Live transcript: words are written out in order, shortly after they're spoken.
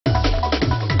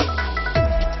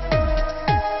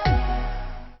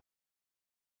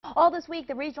All this week,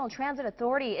 the Regional Transit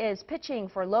Authority is pitching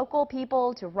for local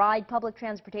people to ride public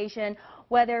transportation,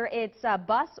 whether it's a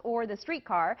bus or the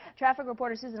streetcar. Traffic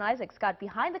reporter Susan Isaacs got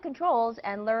behind the controls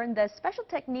and learned the special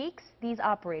techniques these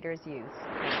operators use.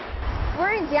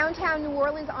 We're in downtown New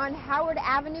Orleans on Howard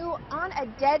Avenue on a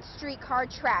dead streetcar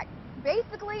track.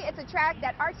 Basically, it's a track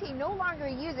that RTA no longer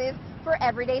uses for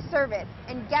everyday service.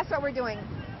 And guess what we're doing?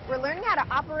 We're learning how to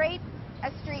operate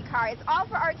a streetcar. It's all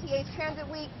for RTA's Transit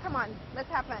Week. Come on, let's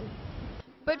have fun.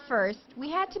 But first,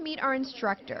 we had to meet our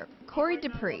instructor, Corey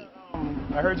Dupree.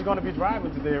 I heard you're going to be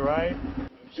driving today, right?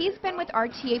 He's been with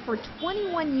RTA for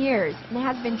 21 years and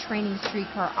has been training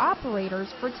streetcar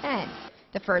operators for 10.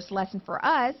 The first lesson for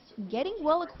us, getting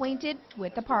well acquainted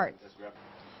with the parts.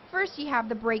 First, you have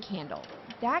the brake handle.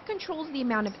 That controls the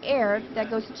amount of air that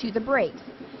goes to the brakes,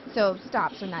 so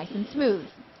stops are nice and smooth.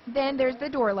 Then there's the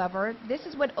door lever. This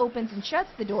is what opens and shuts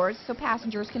the doors so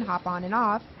passengers can hop on and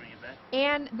off.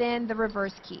 And then the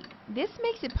reverse key. This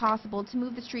makes it possible to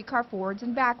move the streetcar forwards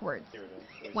and backwards.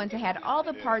 Once I had all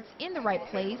the parts in the right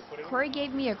place, Corey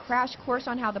gave me a crash course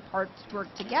on how the parts work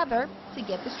together to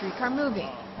get the streetcar moving.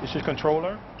 It's your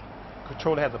controller.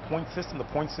 Controller has a point system. The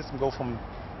point system goes from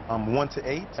 1 to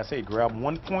 8. I say grab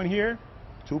 1 point here,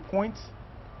 2 points,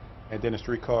 and then the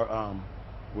streetcar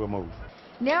will move.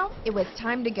 Now it was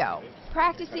time to go.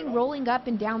 Practicing rolling up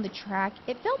and down the track,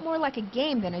 it felt more like a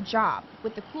game than a job,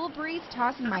 with the cool breeze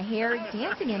tossing my hair,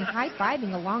 dancing and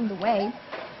high-fiving along the way.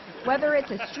 Whether it's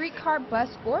a streetcar, bus,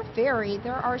 or ferry,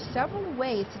 there are several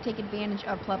ways to take advantage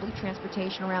of public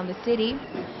transportation around the city.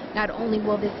 Not only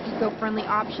will this eco-friendly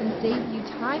option save you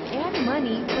time and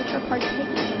money, but you're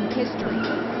partaking in history.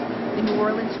 The New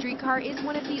Orleans streetcar is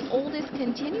one of the oldest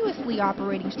continuously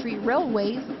operating street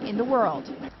railways in the world.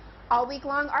 All week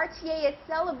long, RTA is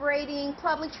celebrating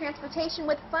public transportation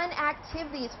with fun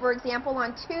activities. For example,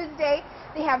 on Tuesday,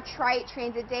 they have RTA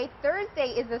Transit Day. Thursday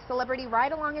is a celebrity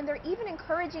ride-along, and they're even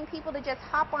encouraging people to just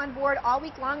hop on board all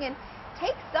week long and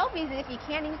take selfies if you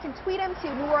can. And you can tweet them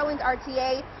to New Orleans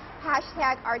RTA,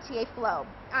 #RTA Flow.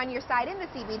 On your side in the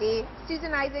CBD,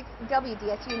 Susan Isaacs,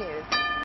 WDSU News.